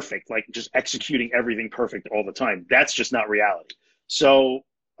perfect, like just executing everything perfect all the time. That's just not reality. So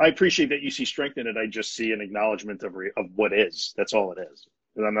I appreciate that you see strength in it. I just see an acknowledgement of what is. That's all it is.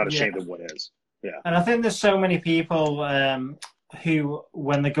 And I'm not ashamed of what is. Yeah. And I think there's so many people who,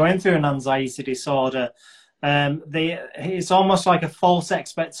 when they're going through an anxiety disorder, it's almost like a false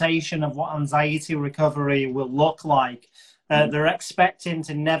expectation of what anxiety recovery will look like. They're expecting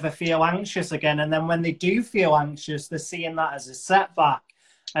to never feel anxious again, and then when they do feel anxious, they're seeing that as a setback.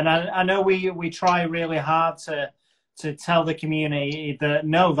 And I know we try really hard to tell the community that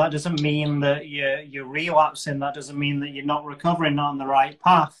no, that doesn't mean that you're relapsing. That doesn't mean that you're not recovering, not on the right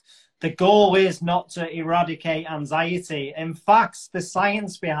path. The goal is not to eradicate anxiety. In fact, the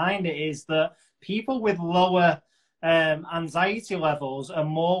science behind it is that people with lower anxiety levels are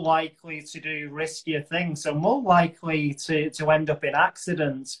more likely to do riskier things, so more likely to end up in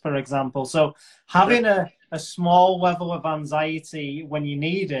accidents, for example. So having a small level of anxiety when you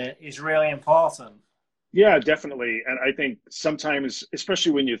need it is really important. Yeah, definitely. And I think sometimes,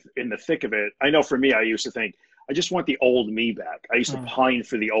 especially when you're in the thick of it, I know for me, I used to think, I just want the old me back. I used to pine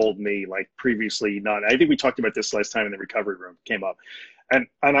for the old me, like previously not. I think we talked about this last time in the recovery room, came up. And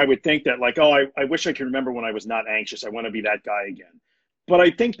I would think that like, oh, I wish I could remember when I was not anxious. I want to be that guy again. But I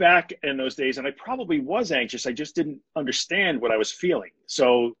think back in those days, and I probably was anxious. I just didn't understand what I was feeling.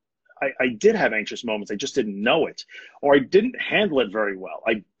 So I did have anxious moments. I just didn't know it, or I didn't handle it very well.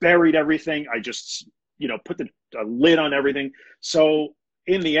 I buried everything. I just, put a lid on everything. So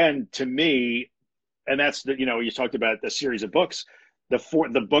in the end, to me, and that's the, you talked about the series of books,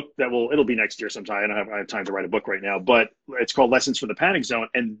 the book that it'll be next year sometime. I don't have time to write a book right now, but it's called Lessons from the Panic Zone.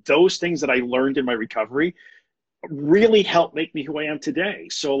 And those things that I learned in my recovery really helped make me who I am today.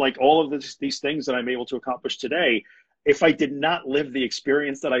 So like all of these things that I'm able to accomplish today, if I did not live the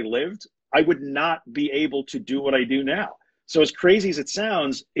experience that I lived, I would not be able to do what I do now. So as crazy as it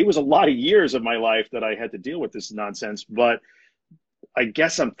sounds, it was a lot of years of my life that I had to deal with this nonsense. But I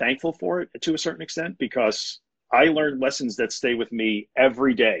guess I'm thankful for it to a certain extent, because I learned lessons that stay with me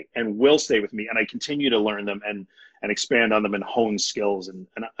every day and will stay with me. And I continue to learn them and expand on them and hone skills. And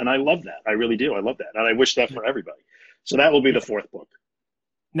I love that. I really do. I love that. And I wish that for everybody. So that will be the fourth book.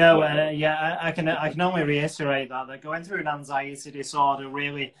 No, yeah, I can only reiterate that going through an anxiety disorder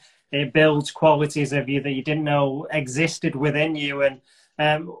really, it builds qualities of you that you didn't know existed within you. And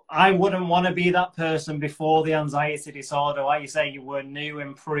I wouldn't want to be that person before the anxiety disorder. Like you say, you were new,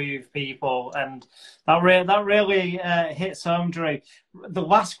 improved people, and that really hits home, Drew. The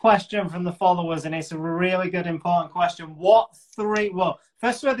last question from the followers, and it's a really good, important question. What three? Well,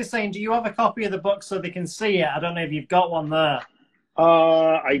 first of all, they're saying, do you have a copy of the book so they can see it? I don't know if you've got one there.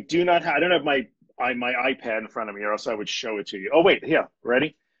 I do not. I don't have my iPad in front of me, or else I would show it to you. Oh wait, here,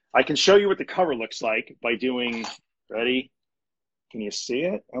 ready? I can show you what the cover looks like by doing. Ready? Can you see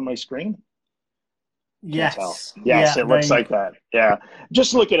it on my screen? Yes. Yes, yeah, it looks like that. Yeah.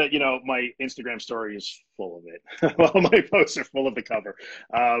 Just look at it. You know, my Instagram story is full of it. All my posts are full of the cover.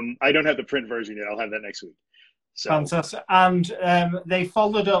 I don't have the print version yet. I'll have that next week. So. Fantastic. And they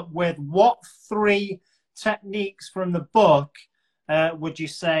followed up with, what three techniques from the book would you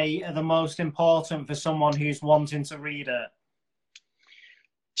say are the most important for someone who's wanting to read it?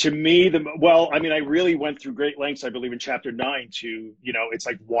 To me, I mean, I really went through great lengths, I believe, in chapter 9 to, it's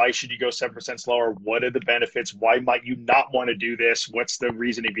like, why should you go 7% slower? What are the benefits? Why might you not want to do this? What's the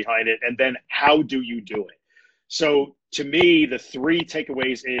reasoning behind it? And then how do you do it? So to me, the three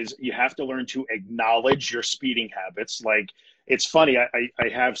takeaways is you have to learn to acknowledge your speeding habits. Like, it's funny, I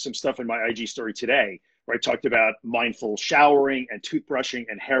have some stuff in my IG story today where I talked about mindful showering and toothbrushing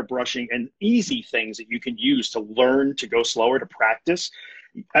and hair brushing and easy things that you can use to learn to go slower, to practice.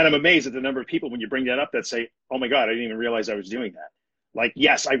 And I'm amazed at the number of people, when you bring that up, that say, oh my God, I didn't even realize I was doing that. Like,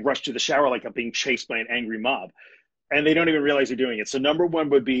 yes, I rush to the shower like I'm being chased by an angry mob. And they don't even realize they're doing it. So number one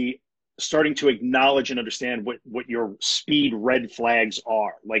would be starting to acknowledge and understand what your speed red flags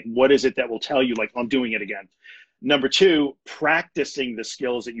are. Like, what is it that will tell you, like, I'm doing it again? Number two, practicing the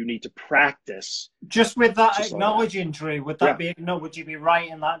skills that you need to practice. Just with that acknowledging, Drew, would that be, would you be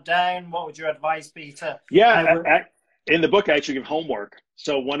writing that down? What would your advice be to? Yeah, in the book, I actually give homework.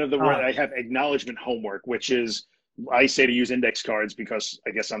 So one of the I have acknowledgement homework, which is, I say to use index cards because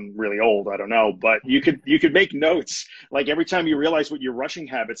I guess I'm really old. I don't know, but you could make notes. Like, every time you realize what your rushing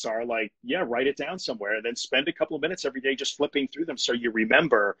habits are, like, write it down somewhere, and then spend a couple of minutes every day just flipping through them, so you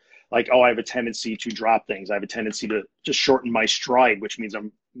remember, like, oh, I have a tendency to drop things. I have a tendency to just shorten my stride, which means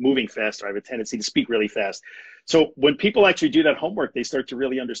I'm moving faster. I have a tendency to speak really fast. So when people actually do that homework, they start to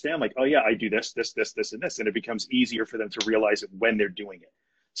really understand, like, oh yeah, I do this, this, this, this, and this, and it becomes easier for them to realize it when they're doing it.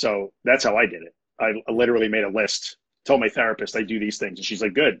 So that's how I did it. I literally made a list, told my therapist I do these things, and she's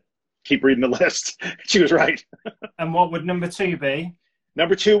like, good, keep reading the list. She was right. And what would number two be?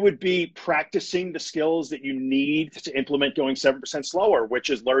 Number two would be practicing the skills that you need to implement going 7% slower, which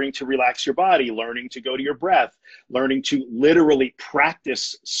is learning to relax your body, learning to go to your breath, learning to literally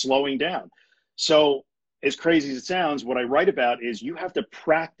practice slowing down. So as crazy as it sounds, what I write about is you have to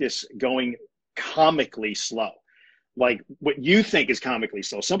practice going comically slow. Like, what you think is comically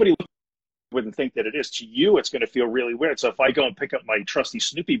slow, somebody wouldn't think that it is. To you, it's going to feel really weird. So if I go and pick up my trusty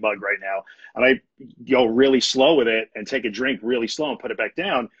Snoopy mug right now and I go really slow with it and take a drink really slow and put it back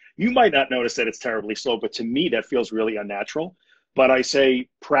down, you might not notice that it's terribly slow, but to me, that feels really unnatural. But I say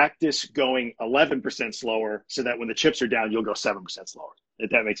practice going 11% slower so that when the chips are down, you'll go 7% slower, if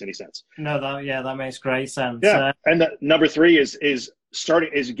that makes any sense. No, that makes great sense. Yeah. And number three is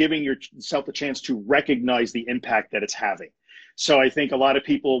giving yourself the chance to recognize the impact that it's having. So I think a lot of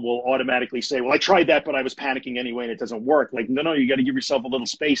people will automatically say, well, I tried that, but I was panicking anyway and it doesn't work. Like, no, you got to give yourself a little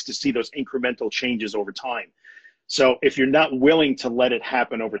space to see those incremental changes over time. So if you're not willing to let it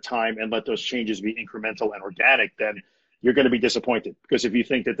happen over time and let those changes be incremental and organic, then you're going to be disappointed. Because if you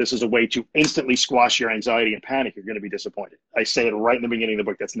think that this is a way to instantly squash your anxiety and panic, you're going to be disappointed. I say it right in the beginning of the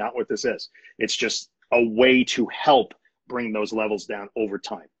book. That's not what this is. It's just a way to help bring those levels down over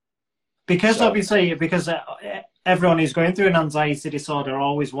time. Because obviously, everyone who's going through an anxiety disorder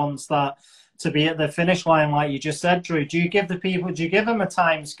always wants that to be at the finish line, like you just said, Drew. Do you give them a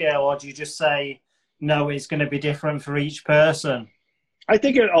time scale, or do you just say, no, it's going to be different for each person? I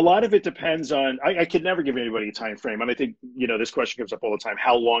think a lot of it depends on, I could never give anybody a time frame. And I think, this question comes up all the time.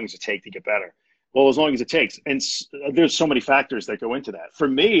 How long does it take to get better? Well, as long as it takes. And there's so many factors that go into that. For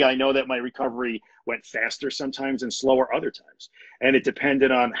me, I know that my recovery went faster sometimes and slower other times. And it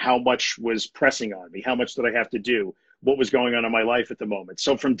depended on how much was pressing on me. How much did I have to do? what was going on in my life at the moment.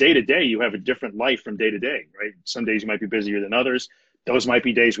 So from day to day, you have a different life from day to day, right? Some days you might be busier than others. Those might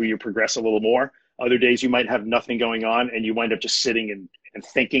be days where you progress a little more. Other days you might have nothing going on and you wind up just sitting and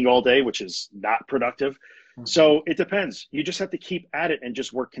thinking all day, which is not productive. Mm-hmm. So it depends. You just have to keep at it and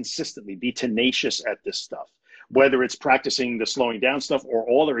just work consistently, be tenacious at this stuff, whether it's practicing the slowing down stuff or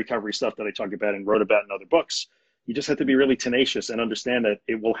all the recovery stuff that I talk about and wrote about in other books. You just have to be really tenacious and understand that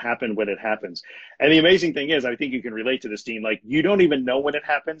it will happen when it happens. And the amazing thing is, I think you can relate to this, Dean, like you don't even know when it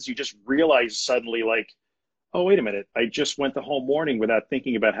happens. You just realize suddenly like, oh, wait a minute. I just went the whole morning without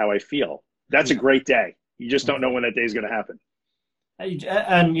thinking about how I feel. That's a great day. You just don't know when that day is going to happen.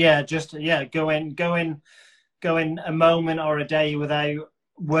 And going a moment or a day without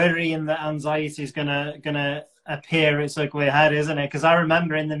worrying that anxiety is gonna appear its ugly head, isn't it? Because I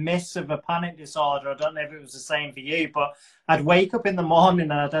remember in the midst of a panic disorder, I don't know if it was the same for you, but I'd wake up in the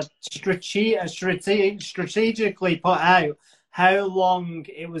morning and I'd strategically put out how long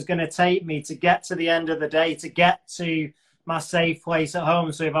it was going to take me to get to the end of the day, to get to my safe place at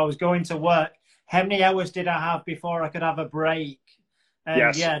home. So if I was going to work, how many hours did I have before I could have a break?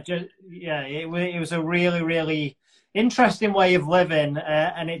 And yes. it was a really, really interesting way of living,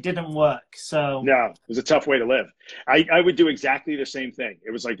 and it didn't work. So no, it was a tough way to live. I would do exactly the same thing.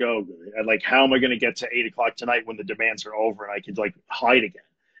 It was like, oh, like how am I going to get to 8 o'clock tonight when the demands are over and I could like hide again?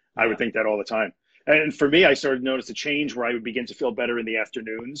 I would think that all the time. And for me, I started to notice a change where I would begin to feel better in the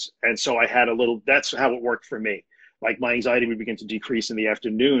afternoons. And so I had that's how it worked for me. Like my anxiety would begin to decrease in the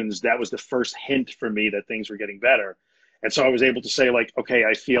afternoons. That was the first hint for me that things were getting better. And so I was able to say like, okay,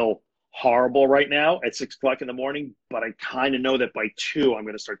 I feel horrible right now at 6 o'clock in the morning, but I kind of know that by 2, I'm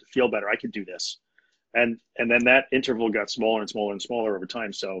going to start to feel better. I can do this. And then that interval got smaller and smaller and smaller over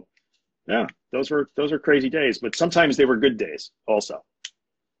time. So yeah, those were crazy days, but sometimes they were good days also.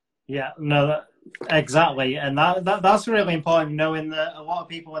 Yeah, no, exactly. And that's really important, knowing that a lot of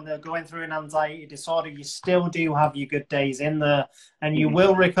people, when they're going through an anxiety disorder, you still do have your good days in there and you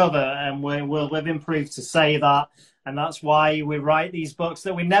will recover, and we're living proof to say that. And that's why we write these books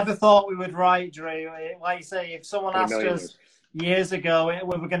that we never thought we would write, Drew. Like you say, if someone asked us years ago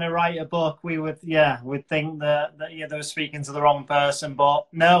we were going to write a book, we'd think that they were speaking to the wrong person. But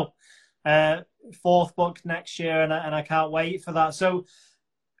no, 4th book next year, and I can't wait for that. So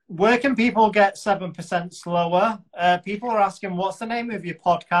where can people get 7% Slower? People are asking, what's the name of your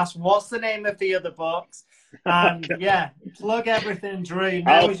podcast? What's the name of the other books? And plug everything, Drew.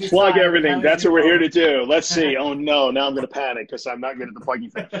 I'll plug everything. That's what we're here to do. Let's see. Oh no, now I'm going to panic because I'm not good at the plugging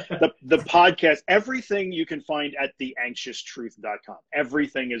thing. The podcast, everything you can find at theanxioustruth.com.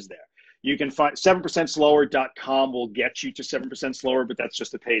 Everything is there. You can find 7%slower.com will get you to 7% slower, but that's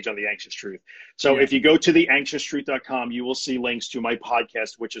just a page on The Anxious Truth. So if you go to theanxioustruth.com, you will see links to my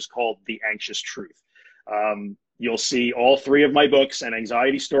podcast, which is called The Anxious Truth. You'll see all 3 of my books: An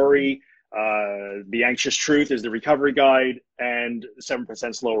Anxiety Story, The Anxious Truth is the recovery guide, and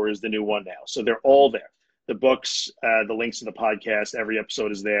 7% Slower is the new one now. So they're all there. The books, the links to the podcast, every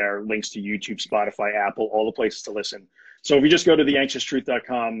episode is there, links to YouTube, Spotify, Apple, all the places to listen. So if you just go to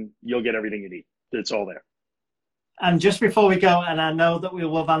theanxioustruth.com, you'll get everything you need. It's all there. And just before we go, and I know that we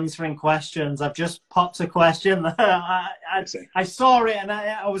love answering questions, I've just popped a question. I saw it and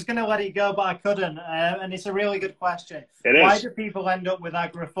I was going to let it go, but I couldn't. And it's a really good question. Why do people end up with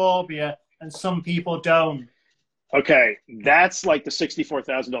agoraphobia and some people don't? Okay, that's like the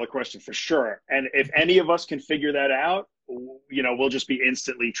 $64,000 question for sure. And if any of us can figure that out, we'll just be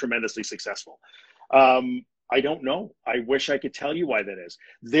instantly tremendously successful. I don't know. I wish I could tell you why that is.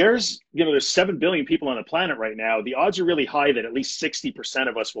 There's 7 billion people on the planet right now. The odds are really high that at least 60%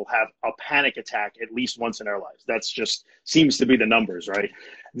 of us will have a panic attack at least once in our lives. That's just seems to be the numbers, right?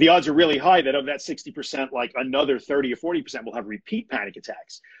 The odds are really high that of that 60%, like another 30 or 40% will have repeat panic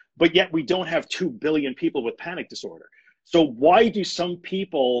attacks. But yet we don't have 2 billion people with panic disorder. So why do some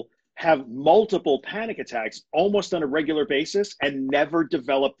people have multiple panic attacks almost on a regular basis and never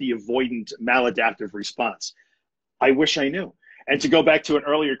develop the avoidant maladaptive response? I wish I knew. And to go back to an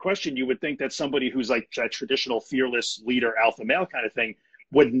earlier question, you would think that somebody who's like a traditional fearless leader, alpha male kind of thing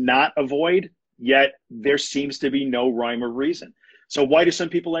would not avoid, yet there seems to be no rhyme or reason. So why do some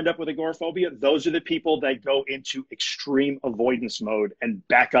people end up with agoraphobia? Those are the people that go into extreme avoidance mode and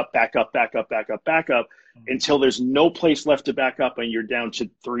back up until there's no place left to back up and you're down to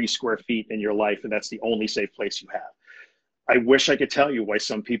 3 square feet in your life, and that's the only safe place you have. I wish I could tell you why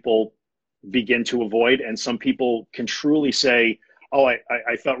some people begin to avoid and some people can truly say, oh,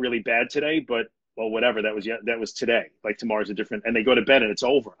 I felt really bad today, but well, whatever, that was today. Like tomorrow's a different, and they go to bed and it's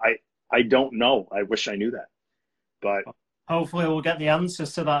over. I don't know. I wish I knew that. But Hopefully we'll get the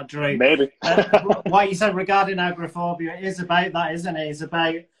answers to that, Drew. Maybe. What you said regarding agoraphobia is about that, isn't it? It's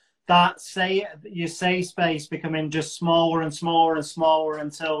about that your safe space becoming just smaller and smaller and smaller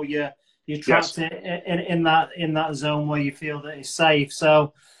until you're trapped in that zone where you feel that it's safe.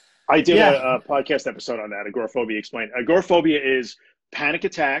 So I did a podcast episode on that, agoraphobia explained. Agoraphobia is panic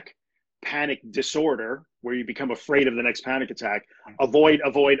attack, panic disorder, where you become afraid of the next panic attack. Avoid,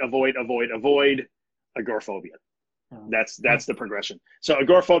 agoraphobia. That's the progression. So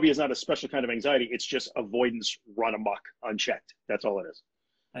agoraphobia is not a special kind of anxiety. It's just avoidance run amok unchecked. That's all it is.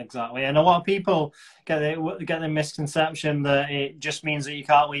 Exactly. And a lot of people get the misconception that it just means that you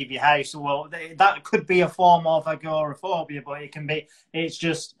can't leave your house. Well, that could be a form of agoraphobia, but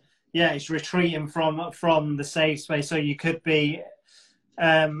it's retreating from the safe space. So you could be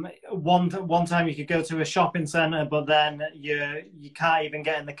one time you could go to a shopping centre, but then you can't even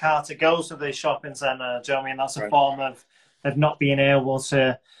get in the car to go to the shopping centre. Do you know what I mean? That's a form of not being able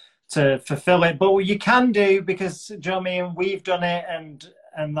to fulfill it. But what you can do, because do you know what I mean, we've done it, and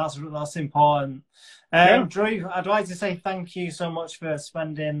that's important. Drew, I'd like to say thank you so much for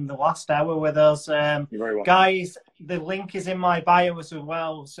spending the last hour with us. You're very welcome. Guys, the link is in my bio as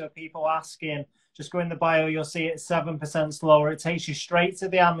well. So people asking, just go in the bio, you'll see it's 7% slower. It takes you straight to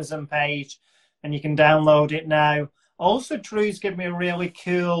the Amazon page, and you can download it now. Also, Drew's given me a really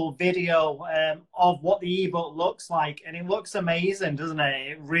cool video of what the ebook looks like, and it looks amazing, doesn't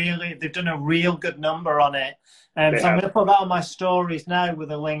it? They've done a real good number on it. So I'm going to put that on my stories now with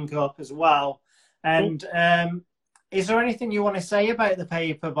a link up as well. And is there anything you want to say about the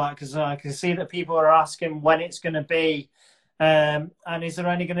paperback? Because I can see that people are asking when it's going to be. And is there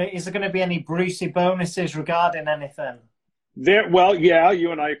going to be any Brucey bonuses regarding anything?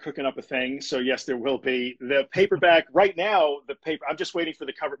 You and I are cooking up a thing. So yes, there will be. The paperback right now, I'm just waiting for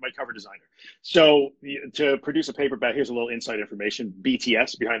my cover designer. So to produce a paperback, here's a little inside information,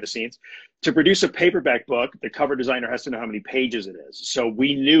 BTS, behind the scenes. To produce a paperback book, the cover designer has to know how many pages it is. So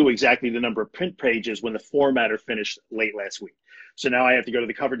we knew exactly the number of print pages when the formatter finished late last week. So now I have to go to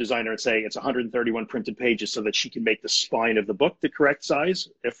the cover designer and say it's 131 printed pages so that she can make the spine of the book the correct size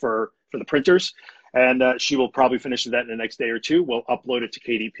for the printers. And she will probably finish that in the next day or two. We'll upload it to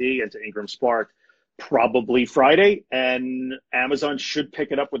KDP and to Ingram Spark probably Friday, and Amazon should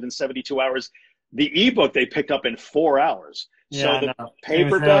pick it up within 72 hours. The ebook they picked up in 4 hours. So the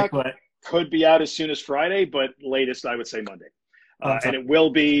paperback could be out as soon as Friday, but latest I would say Monday. And it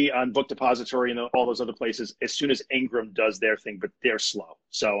will be on Book Depository and all those other places as soon as Ingram does their thing, but they're slow.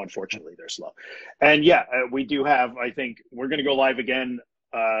 So unfortunately, they're slow. And we do have, I think we're going to go live again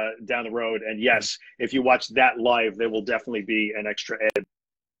down the road. And yes, if you watch that live, there will definitely be an extra ed.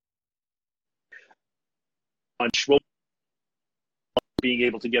 We'll being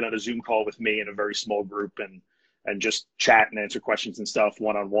able to get on a Zoom call with me in a very small group and just chat and answer questions and stuff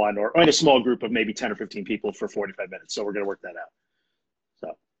one-on-one, or in a small group of maybe 10 or 15 people for 45 minutes. So we're going to work that out.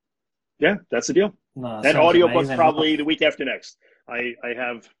 So yeah, that's the deal. And audiobook probably the week after next. I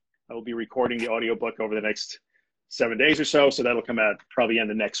will be recording the audiobook over the next 7 days or so. So that'll come out probably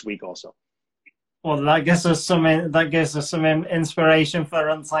end of next week also. Well, that gives us some inspiration for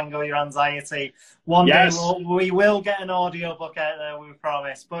Untangle Your Anxiety. One day we will get an audiobook out there, we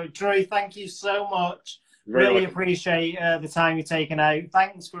promise. But Drew, thank you so much. Really appreciate the time you've taken out.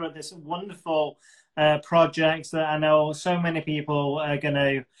 Thanks for this wonderful project that I know so many people are going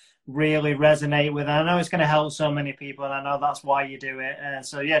to really resonate with. I know it's going to help so many people, and I know that's why you do it.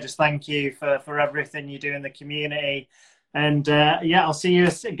 So yeah, just thank you for everything you do in the community. And I'll see you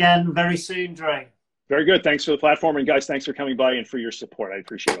again very soon, Drew. Very good. Thanks for the platform. And guys, thanks for coming by and for your support. I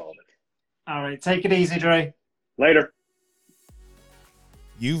appreciate all of it. All right. Take it easy, Drew. Later.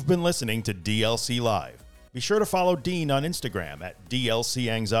 You've been listening to DLC Live. Be sure to follow Dean on Instagram at DLC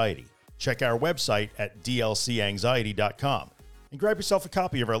Anxiety. Check our website at dlcanxiety.com and grab yourself a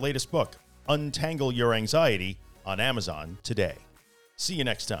copy of our latest book, Untangle Your Anxiety, on Amazon today. See you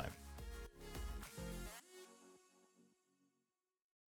next time.